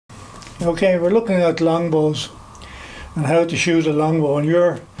Okay, we're looking at longbows and how to shoot a longbow, and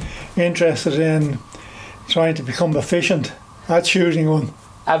you're interested in trying to become efficient at shooting one.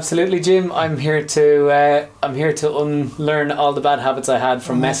 Absolutely, Jim. I'm here to unlearn all the bad habits I had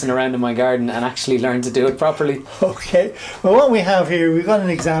from messing around in my garden and actually learn to do it properly. Okay. Well, what we have here, we've got an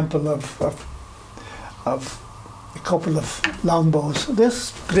example of a couple of longbows. This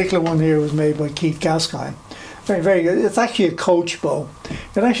particular one here was made by Keith Gascoigne. Very, very good. It's actually a coach bow.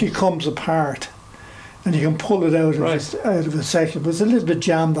 It actually comes apart, and you can pull it out of a section, but it's a little bit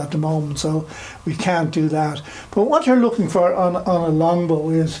jammed at the moment, so we can't do that. But what you're looking for on a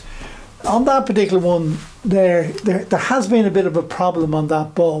longbow is, on that particular one there has been a bit of a problem on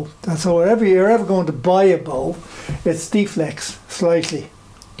that bow. And so wherever you're ever going to buy a bow, it deflects slightly.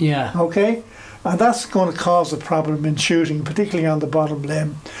 Yeah. Okay? And that's going to cause a problem in shooting, particularly on the bottom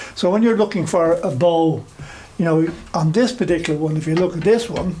limb. So when you're looking for a bow, you know, on this particular one, if you look at this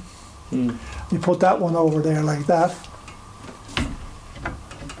one, you put that one over there like that.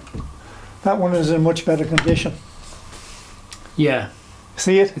 That one is in much better condition. Yeah.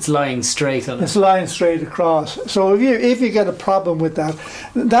 See it? It's lying straight on it. It's lying straight across. So if you get a problem with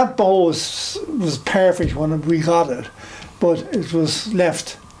that bow was perfect when we got it, but it was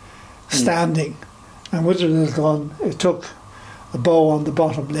left standing, and with it has gone, it took a bow on the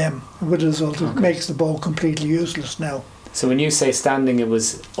bottom limb, and with the result it makes the bow completely useless now. So when you say standing, it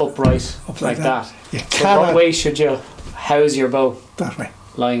was upright, Up like that. You So cannot, what way should you house your bow? that way.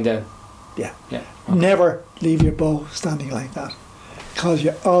 Lying down. Yeah. Yeah. Never leave your bow standing like that. Cause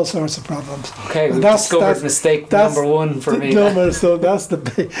you all sorts of problems. Okay, And we've discovered mistake number one for me. So that's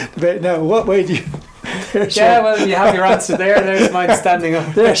the now. What way do you? Well, you have your answer there. There's mine standing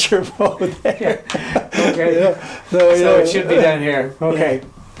up. There's your bow there. Okay. Yeah. So it should be down here. Okay.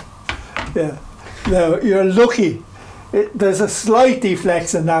 Yeah. Now you're lucky. There's a slight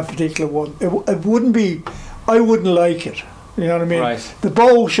deflex in that particular one. It wouldn't be. I wouldn't like it. You know what I mean? Right. The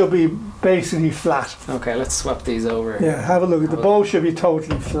bow should be basically flat. Okay, let's swap these over. Yeah, have a look. The bow should be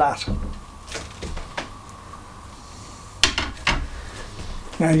totally flat.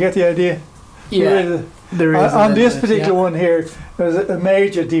 Now you get the idea? Yeah. There is on this particular one here, there's a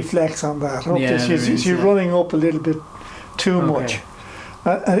major deflex on that. She's running up a little bit too much.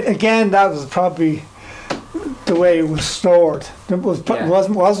 Again, that was probably the way it was stored. It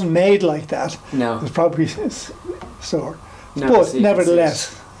wasn't made like that. No. It was probably stored. No, but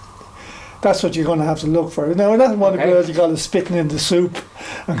nevertheless, that's what you're going to have to look for. Now, that's one of the girls you got is spitting in the soup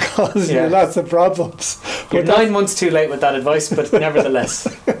and causing you lots of problems. You're 9 months too late with that advice, but nevertheless.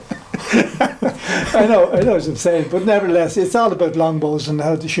 I know what I'm saying, but nevertheless, it's all about longbows and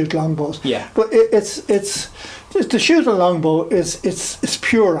how to shoot longbows. Yeah. But it's to shoot a longbow it's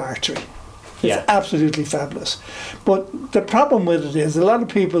pure archery. It's absolutely fabulous. But the problem with it is a lot of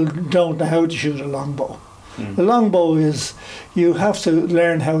people don't know how to shoot a longbow. The longbow is, you have to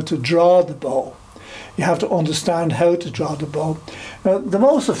learn how to draw the bow. You have to understand how to draw the bow. Now, the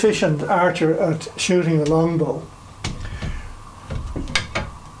most efficient archer at shooting a longbow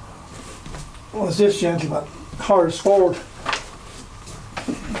was this gentleman, Horace Ford.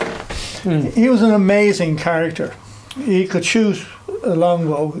 He was an amazing character. He could shoot a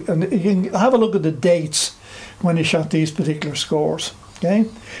longbow, and you can have a look at the dates when he shot these particular scores. Okay,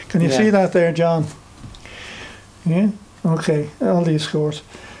 can you see that there, John? Yeah. Okay. All these scores.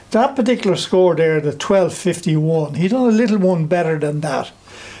 That particular score there, the 1251. He done a little one better than that,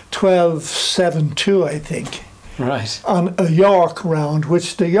 1272, I think. Right. On a York round,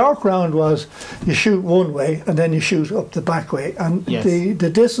 which the York round was, you shoot one way and then you shoot up the back way, and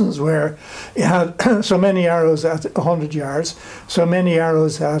the distance where you had so many arrows at 100 yards, so many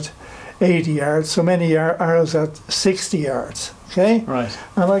arrows at 80 yards, so many arrows at 60 yards. Okay. Right.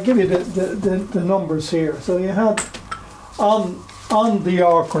 And I'll give you the numbers here. So you had on the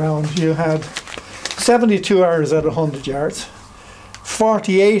York round, you had 72 arrows at 100 yards,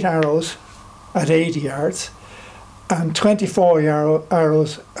 48 arrows at 80 yards, and 24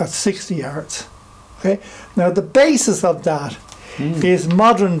 arrows at 60 yards. Okay. Now the basis of that is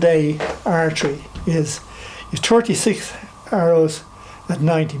modern day archery. Is 36 arrows at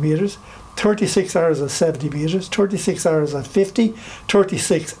 90 meters, 36 arrows at 70 meters, 36 arrows at 50,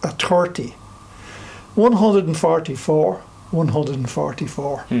 36 at 30, 144,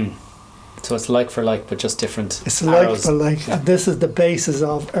 144. So it's like for like, but just different. It's like for like, and this is the basis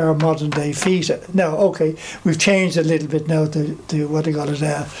of our modern day feat. Now, okay, we've changed a little bit now to what they call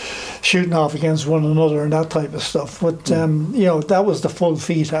it, shooting off against one another and that type of stuff. But you know, that was the full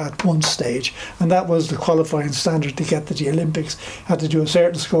feat at one stage, and that was the qualifying standard to get to the Olympics. Had to do a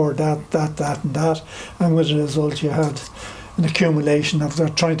certain score, that, and that, and with the result you had an accumulation of they're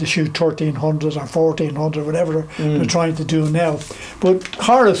trying to shoot 1300 or 1400, whatever they're trying to do now. But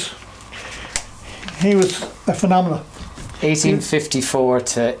Horace, he was a phenomenal. 1854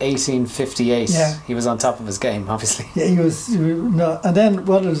 to 1858. Yeah. He was on top of his game, obviously. Yeah, he was. No, and then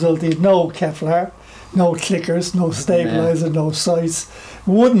what resulted? He had no Kevlar, no clickers, no stabilizer, no sights,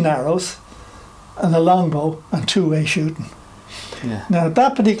 wooden arrows, and a longbow and two-way shooting. Yeah. Now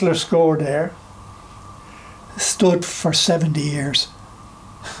that particular score there stood for 70 years.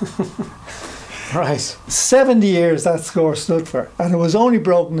 Right. 70 years that score stood for, and it was only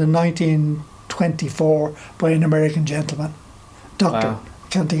broken in 1924 by an American gentleman, doctor. Wow.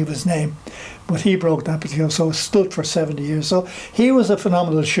 Can't think of his name, but he broke that particular, so it stood for 70 years. So he was a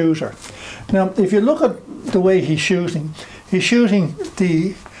phenomenal shooter. Now, if you look at the way he's shooting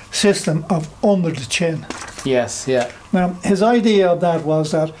the system of under the chin. Yes, yeah. Now, his idea of that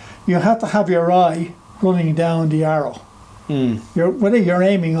was that you had to have your eye running down the arrow. Whether your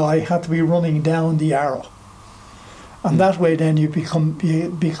aiming eye had to be running down the arrow, and that way then you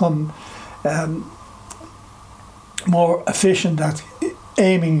become more efficient at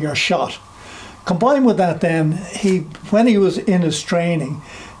aiming your shot. Combined with that, then when he was in his training,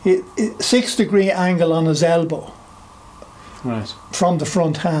 6-degree angle on his elbow, right, from the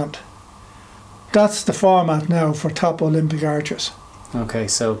front hand. That's the format now for top Olympic archers. Okay,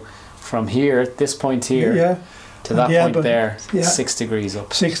 so from here, this point here, yeah, to that point there, yeah, 6 degrees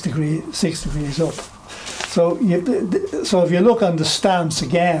up. 6 degrees up. So if you look on the stance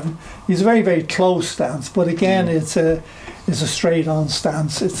again, it's a very, very close stance, but again it's a straight on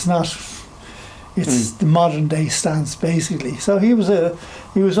stance. It's not. It's the modern day stance basically. So he was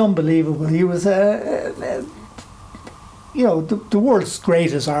unbelievable. He was the world's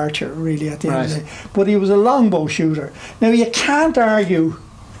greatest archer really at the end of the day. But he was a longbow shooter. Now you can't argue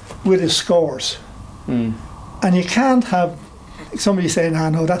with his scores, and you can't have somebody saying,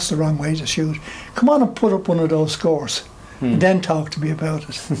 no, that's the wrong way to shoot. Come on and put up one of those scores and then talk to me about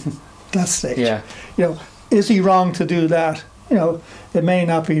it. That stage. Yeah. Is he wrong to do that? It may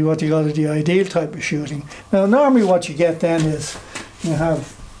not be what you call the ideal type of shooting. Now normally what you get then is you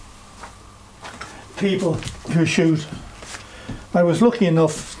have people who shoot. I was lucky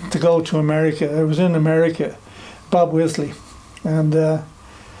enough to go to America. I was in America, Bob Wisley, and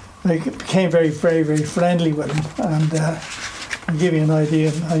I became very, very, very friendly with him, and I'll give you an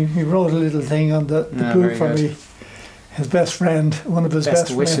idea. He wrote a little thing on the book for me. His best friend, one of his best friends.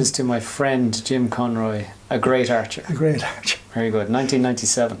 Best wishes to my friend Jim Conroy, a great archer. A great archer. Very good.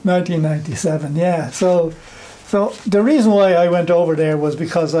 1997. 1997, yeah. So the reason why I went over there was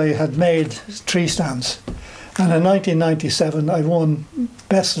because I had made tree stands. And in 1997 I won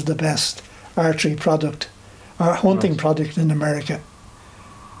best of the best archery product, or hunting product in America.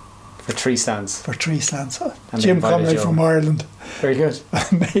 For tree stands? For tree stands. And Jim Conroy from Ireland. Very good. I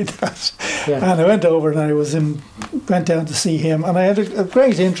made that. Yeah. And I went over and I went down to see him, and I had a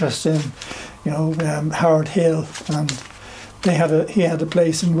great interest in, Howard Hill, and he had a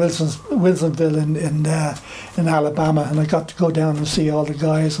place in Wilsonville in Alabama, and I got to go down and see all the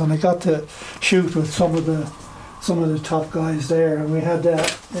guys, and I got to shoot with some of the top guys there, and we had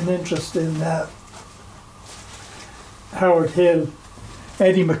an interest in Howard Hill.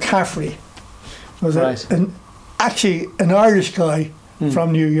 Eddie McCaffrey was actually an Irish guy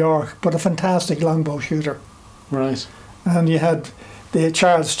from New York, but a fantastic longbow shooter. Right. And you had the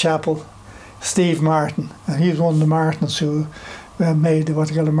Charles Chappell, Steve Martin, and he was one of the Martins who made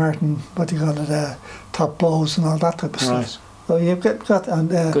top bows and all that type of stuff. So you've got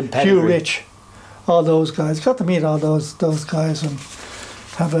Hugh Rich, all those guys. Got to meet all those guys and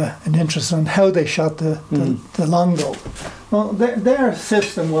have an interest in how they shot the longbow. Well, their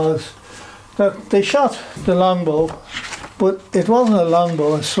system was that they shot the longbow, but it wasn't a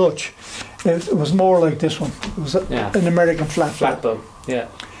longbow as such. It was more like this one. It was an American flat bow. Yeah.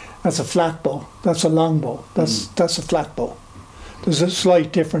 That's a flat bow. That's a longbow. That's a flat bow. There's a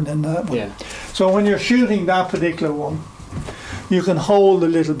slight difference in that one. Yeah. So when you're shooting that particular one, you can hold a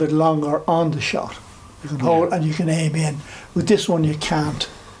little bit longer on the shot. You can hold and you can aim in. With this one, you can't.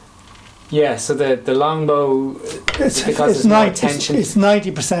 Yeah, so the longbow, because it's more tension. It's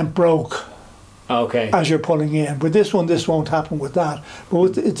 90% broke. Okay. As you're pulling in. With this one, this won't happen with that.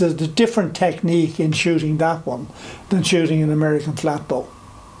 But it's a different technique in shooting that one than shooting an American flat bow.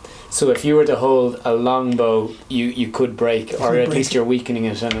 So if you were to hold a longbow, you could break, or at least you're weakening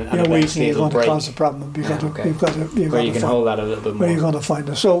it, and eventually it'll break. Cause a problem. You've got to where you can hold that a little bit more. Where you're going to find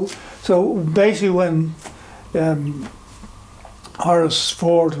it. So basically, when Horace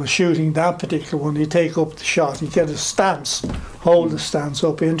Ford was shooting that particular one, he'd take up the shot, he'd get a stance, hold the stance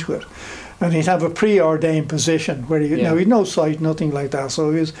up into it, and he'd have a preordained position where he now he'd no sight, nothing like that.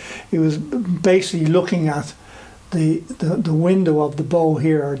 So he was basically looking at the window of the bow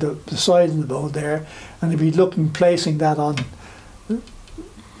here, or the side of the bow there, and he'd be placing that on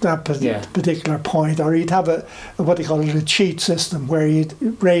that particular point, or he'd have a what they call it, a cheat system, where he'd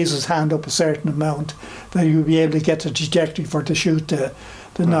raise his hand up a certain amount that he would be able to get the trajectory for to shoot the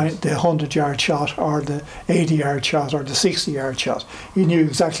 100-yard shot, or the 80-yard shot, or the 60-yard shot. He knew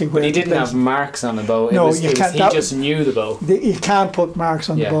exactly where. But he didn't have marks on the bow. He just knew the bow. You can't put marks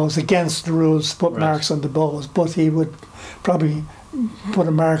on the bows. Against the rules to put marks on the bows, but he would probably put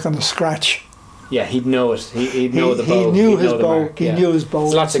a mark on the scratch. Yeah, he'd know it. He'd know the bow. He knew his bow. He knew his bow.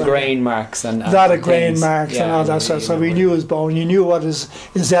 There's lots of grain marks and a lot of grain marks and all that stuff. So he knew his bow, and he knew what his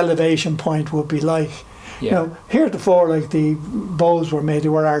elevation point would be like. Yeah. Now, heretofore, like, the bows were made, they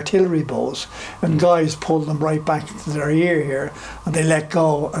were artillery bows, and guys pulled them right back to their ear here, and they let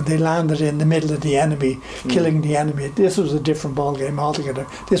go, and they landed in the middle of the enemy, killing the enemy. This was a different ball game altogether.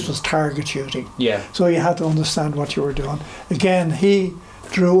 This was target shooting. Yeah. So you had to understand what you were doing. Again, he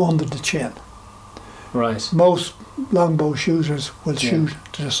drew under the chin. Right. Most longbow shooters will shoot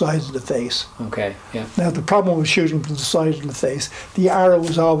to the side of the face. Okay, yeah. Now, the problem with shooting from the side of the face, the arrow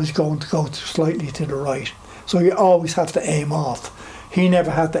was always going to go slightly to the right. So you always have to aim off. He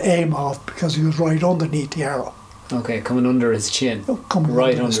never had to aim off because he was right underneath the arrow. Okay, coming under his chin. Coming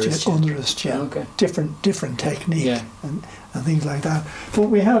right under his chin. Under his chin. Okay. Different technique and things like that. But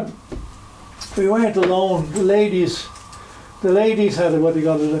we weren't alone. The ladies had a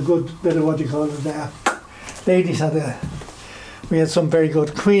good bit of what you call it there. Ladies we had some very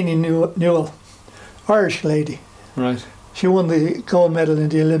good. Queenie Newell, Irish lady. Right. She won the gold medal in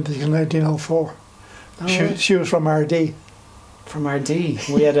the Olympics in 1904. She was from RD. From RD.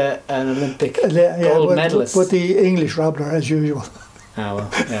 We had an Olympic gold medalist. But the English robbed her, as usual. Ah, well,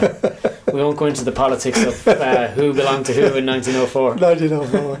 yeah. We won't go into the politics of who belonged to who in 1904.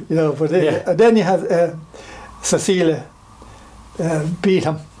 1904, but and then you had Cecilia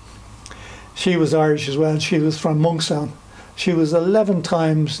Beetham. She was Irish as well. She was from Monkstown. She was 11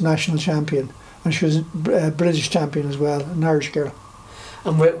 times national champion, and she was British champion as well, an Irish girl.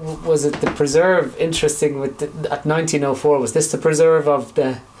 And was it the preserve, interesting, at 1904, was this the preserve of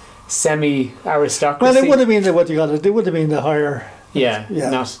the semi-aristocracy? Well, it would have been what you got it. They would have been the higher. Yeah.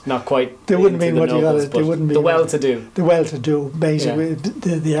 Not quite. They wouldn't be what you got it. They wouldn't be the well-to-do. The well-to-do, basically,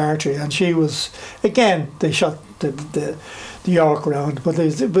 the archery. And she was, again, they shot the York round, but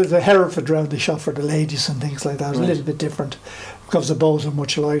the Hereford round they shot for the ladies and things like that. It was a little bit different because the bows are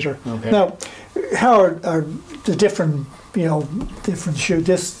much lighter. Okay. Now, how are the different shoot?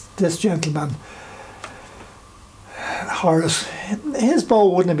 This gentleman, Horace, his bow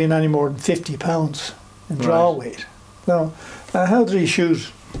wouldn't have been any more than 50 pounds in draw weight. Now, how did he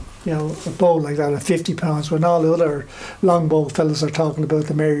shoot, a bow like that at 50 pounds when all the other longbow fellas are talking about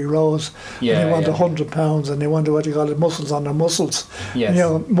the Mary Rose? Yeah, and they want 100 pounds, and they want what you call it, muscles on their muscles. Yes.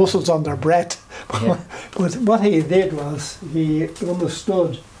 Muscles on their breath. Yeah. But what he did was he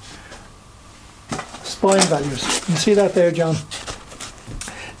understood spine values. You see that there, John?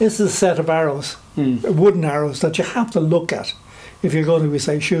 This is a set of arrows, wooden arrows, that you have to look at if you're going to,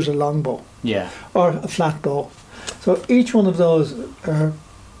 say, shoot a longbow or a flat bow. So each one of those are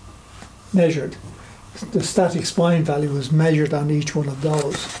measured. The static spine value is measured on each one of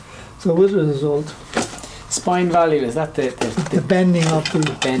those. So with the result, spine value, is that the bending of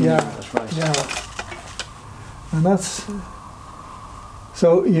the bending? That's right. Yeah, and that's.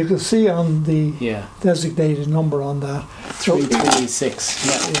 So you can see on the designated number on that. 336.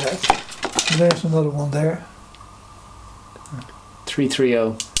 Yeah. And there's another one there.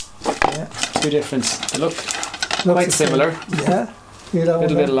 330. Yeah. Two different. They look quite similar. Yeah. A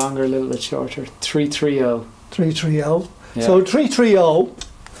little bit longer, a little bit shorter. 330. 330. Yeah. So 330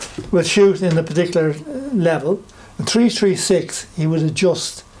 will shoot in a particular level, and 336 he would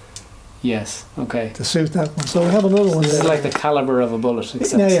adjust. Yes, okay. To suit that one. So we have another one. This is like the caliber of a bullet.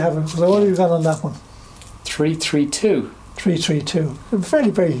 Now you have it. So what have you got on that one? 332. 332. Very,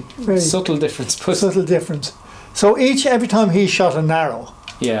 very, very subtle difference. Subtle difference. So every time he shot an arrow,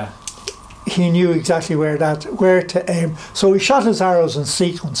 he knew exactly where to aim. So he shot his arrows in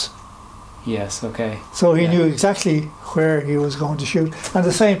sequence. Yes, okay. So he knew exactly where he was going to shoot. And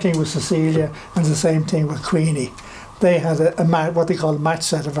the same thing with Cecilia, and the same thing with Queenie. They had what they call a match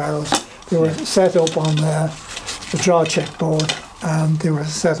set of arrows. They were set up on the draw check board, and they were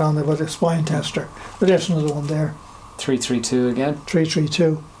set on with a spine tester. But there's another one there. 332 again?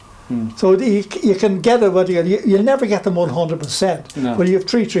 332. So you can get it, you'll never get them 100%. No. Well, you have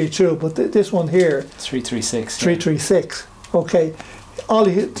 332, but this one here, 336. 336. Okay. all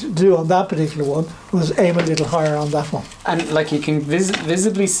you had to do on that particular one was aim a little higher on that one. And like you can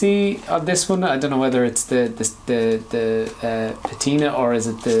visibly see on this one, I don't know whether it's the patina or is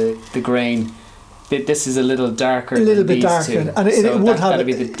it the grain. This is a little darker. A little bit these darker, two. and it would have that'd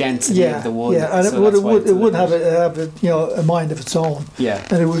be the density of the wood. Yeah, and so it would have a mind of its own. Yeah,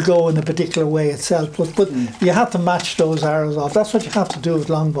 and it would go in a particular way itself. But you have to match those arrows off. That's what you have to do with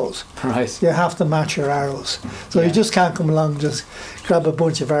longbows. right. You have to match your arrows. So you just can't come along and just grab a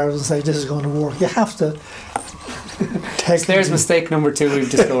bunch of arrows and say this is going to work. You have to. There's mistake number 2 we've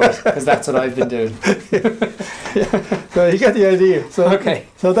discovered, because that's what I've been doing. So you get the idea. So okay.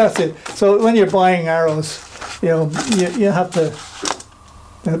 So that's it. So when you're buying arrows, you have to.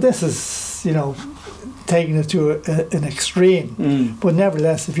 Now this is taking it to an extreme, but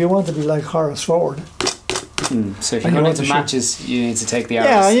nevertheless, if you want to be like Horace Ford. So if you're going into matches, you need to take the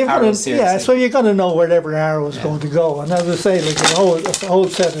arrows seriously. Yeah, so you've got to know where every arrow is going to go. And as I say, like a whole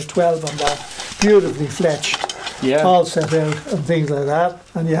set of 12 on that, beautifully fletched, all set out and things like that.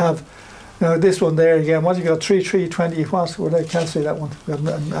 And you have this one there again. What you got? 3-3-20. What? I can't see that one.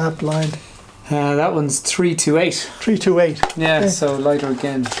 An app blind. That one's 328. 328. Yeah, so lighter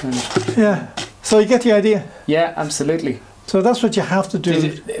again. Yeah. So you get the idea. Yeah, absolutely. So that's what you have to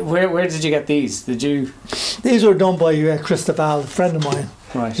do. Where did you get these? Did you? These were done by Christopher, a friend of mine.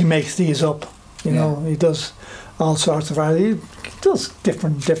 Right. He makes these up. He does all sorts of arrows. He does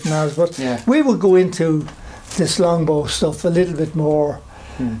different arrows. But we will go into this longbow stuff a little bit more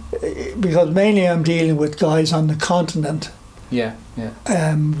because mainly I'm dealing with guys on the continent. Yeah.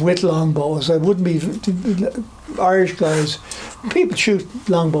 With longbows. I wouldn't be Irish guys. People shoot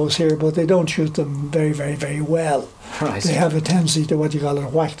longbows here, but they don't shoot them very, very, very well. Right. They have a tendency to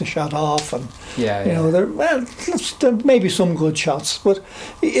whack the shot off, and there may be some good shots, but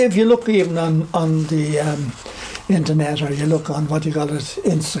if you look even on the internet, or you look on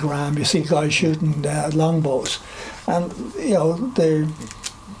Instagram, you see guys shooting longbows, and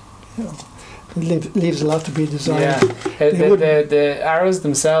it leaves a lot to be desired. Yeah, the arrows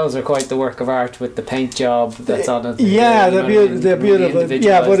themselves are quite the work of art with the paint job that's on it. They're beautiful.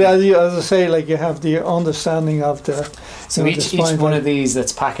 Yeah, but as I say, like you have the understanding of the. So each one of these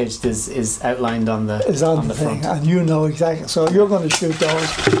that's packaged is outlined on the thing, front, and exactly. So you're going to shoot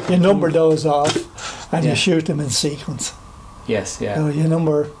those, you number those off, and you shoot them in sequence. Yes, yeah. So you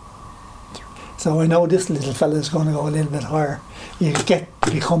number. So I know this little fella is going to go a little bit higher. You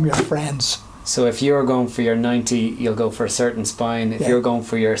become your friends. So if you're going for your 90, you'll go for a certain spine. If you're going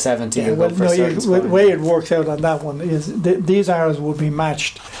for your 70, you'll go for a certain spine. The way it works out on that one is these arrows would be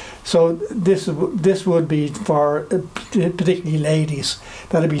matched. So this would be for particularly ladies.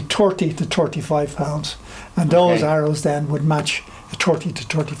 That'd be 30 to 35 pounds, and those arrows then would match a 30 to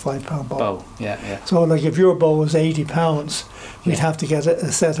 35 pound bow. Yeah. So like if your bow was 80 pounds, we'd have to get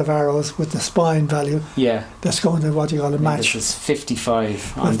a set of arrows with the spine value. Yeah. That's going to what you call a match. This is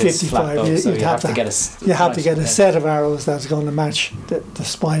 55 on this flat bow, so you have to get a set of arrows that's going to match the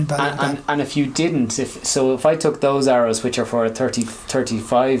spine value. And if you didn't, if I took those arrows, which are for a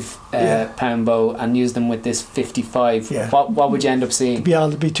 35 pound bow, and used them with this 55, what would you end up seeing?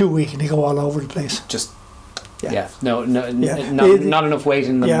 It'd be too weak and they go all over the place. Just. Not enough weight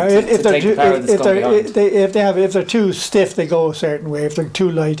in them to take the power that's going behind. If they're too stiff, they go a certain way. If they're too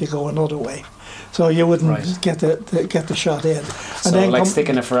light, they go another way. So you wouldn't get the shot in. And then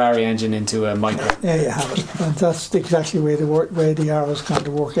sticking a Ferrari engine into a micro. Yeah, you have it, and that's exactly way the arrows kind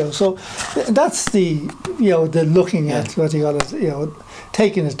of work out. So that's the looking at what you got to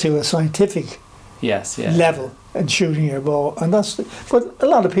taking it to a scientific level. And shooting your bow, but a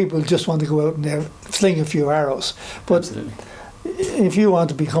lot of people just want to go out and there sling a few arrows. But absolutely. If you want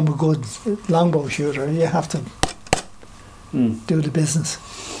to become a good longbow shooter, you have to do the business.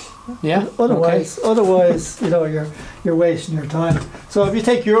 Yeah. Otherwise, you're wasting your time. So if you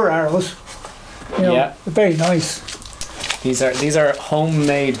take your arrows, they're very nice. These are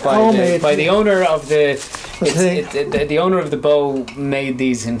homemade by the owner of the owner of the bow made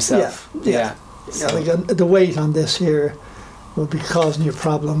these himself. Yeah. The weight on this here will be causing you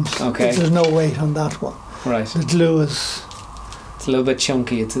problems. Okay. There's no weight on that one. Right. The glue is. It's a little bit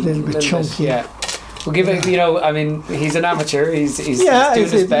chunky. It's a little bit chunky. We'll give it. He's an amateur. He's doing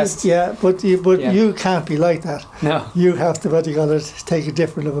his best. Yeah, but you can't be like that. No. You have to. But you got to take a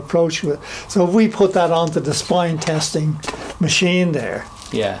different approach to it. So if we put that onto the spine testing machine there.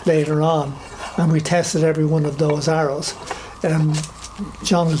 Yeah. Later on, and we tested every one of those arrows.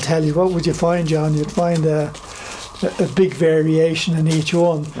 John will tell you, what would you find, John? You'd find a big variation in each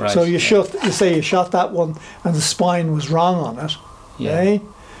one. Right, so you shot that one and the spine was wrong on it. Yeah.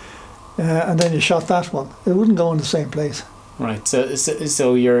 And then you shot that one. It wouldn't go in the same place. Right.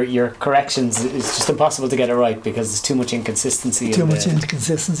 So your corrections, it's just impossible to get it right because there's too much inconsistency. Too much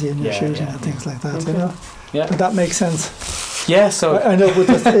inconsistency in your shooting and things like that. You know. Yeah. But that makes sense. Yeah. So I know, but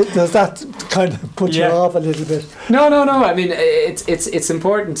does that kind of put you off a little bit? No. I mean, it's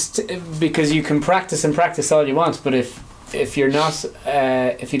important because you can practice and practice all you want, but if you're not,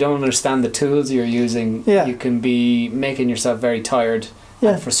 if you don't understand the tools you're using, you can be making yourself very tired.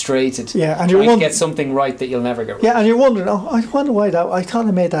 And frustrated. Yeah, and you're trying to get something right that you'll never get right. Yeah, and you're wondering, I wonder why that. I thought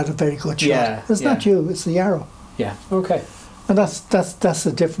I made that a very good shot. Yeah, it's not you; it's the arrow. Yeah. Okay. And that's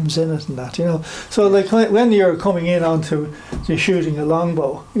the difference in it, and that, you know. So like when you're coming in onto shooting a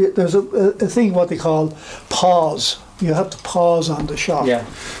longbow, there's a thing what they call pause. You have to pause on the shot. Yeah.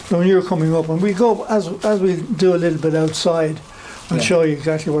 So when you're coming up, and we go as we do a little bit outside. I'll show you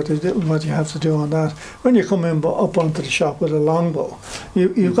exactly what you have to do on that. When you come in up onto the shot with a longbow,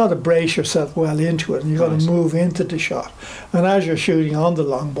 you've got to brace yourself well into it, and you've got to move into the shot. And as you're shooting on the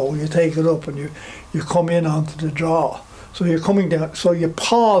longbow, you take it up and you come in onto the draw. So you're coming down, so you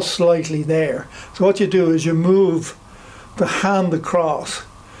pause slightly there. So what you do is you move the hand across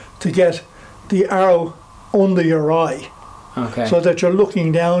to get the arrow under your eye. Okay. So that you're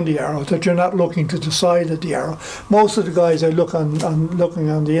looking down the arrow, that you're not looking to the side of the arrow. Most of the guys I look looking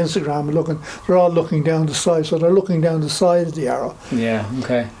on the Instagram, they're all looking down the side, so they're looking down the side of the arrow. Yeah.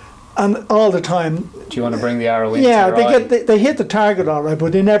 Okay. And all the time. Do you want to bring the arrow in? Yeah, they hit the target all right,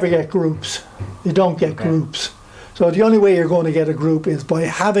 but they never get groups. They don't get groups. So the only way you're going to get a group is by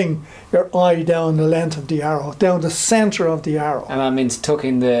having your eye down the length of the arrow, down the centre of the arrow. And that means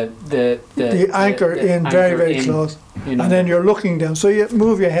tucking the anchor in very, very close. And then you're looking down. So you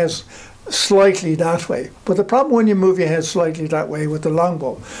move your head slightly that way. But the problem when you move your head slightly that way with the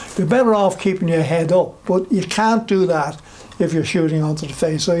longbow, you're better off keeping your head up. But you can't do that if you're shooting onto the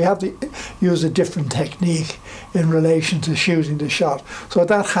face. So you have to use a different technique in relation to shooting the shot. So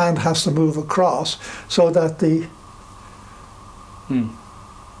that hand has to move across so that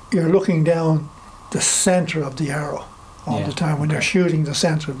you're looking down the centre of the arrow all the time when you're shooting the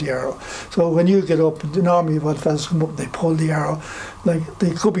centre of the arrow. So when you get up, normally when fellas come up, they pull the arrow, like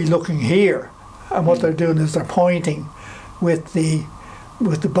they could be looking here, and what they're doing is they're pointing with the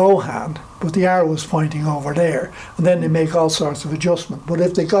bow hand, but the arrow is pointing over there, and then they make all sorts of adjustment. But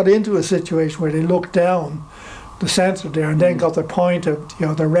if they got into a situation where they look down the centre there and then got their point of,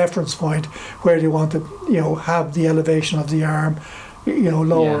 their reference point where they want to, have the elevation of the arm,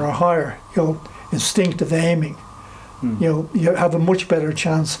 lower or higher, instinctive aiming, you have a much better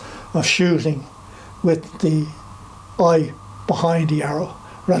chance of shooting with the eye behind the arrow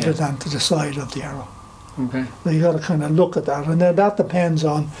rather than to the side of the arrow. Okay. So you got to kind of look at that, and then that depends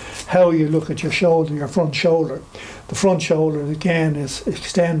on how you look at your shoulder, your front shoulder. The front shoulder again is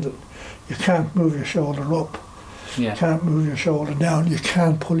extended. You can't move your shoulder up. You can't move your shoulder down. You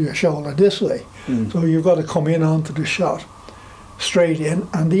can't pull your shoulder this way. So you've got to come in onto the shot straight in,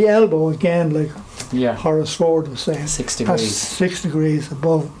 and the elbow again, like Horace Ford was saying, 6 degrees. Has 6 degrees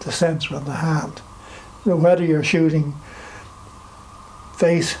above the centre of the hand. So whether you're shooting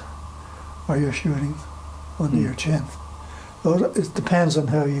face or you're shooting under your chin, so it depends on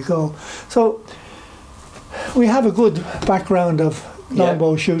how you go. So we have a good background of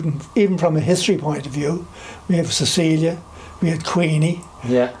longbow shooting, even from a history point of view. We have Cecilia, we had Queenie,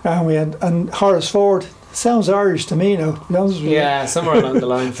 and Horace Ford. Sounds Irish to me now, to be honest with you. Yeah, somewhere along the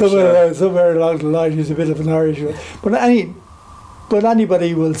line for somewhere along the line he's a bit of an Irish. But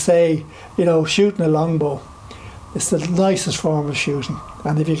anybody will say, shooting a longbow, it's the nicest form of shooting.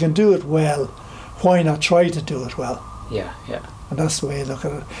 And if you can do it well, why not try to do it well? Yeah. And that's the way you look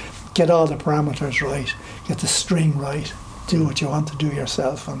at it. Get all the parameters right, get the string right, do what you want to do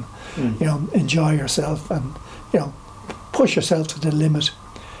yourself, and enjoy yourself, and push yourself to the limit.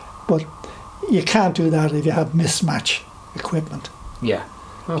 But you can't do that if you have mismatch equipment. Yeah.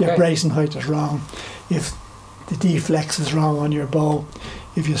 If your bracing height is wrong, if the deflex is wrong on your bow,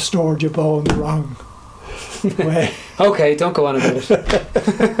 if you stored your bow in the wrong way. Okay, don't go on about it.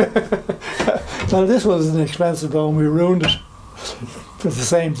 Well, this was an expensive bow and we ruined it for the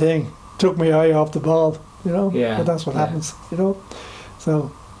same thing. Took my eye off the ball, Yeah. But that's what happens,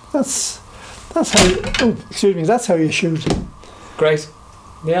 So that's how that's how you shoot. Great.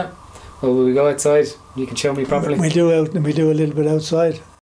 Yeah. Well, will we go outside? You can show me properly. We do a little bit outside.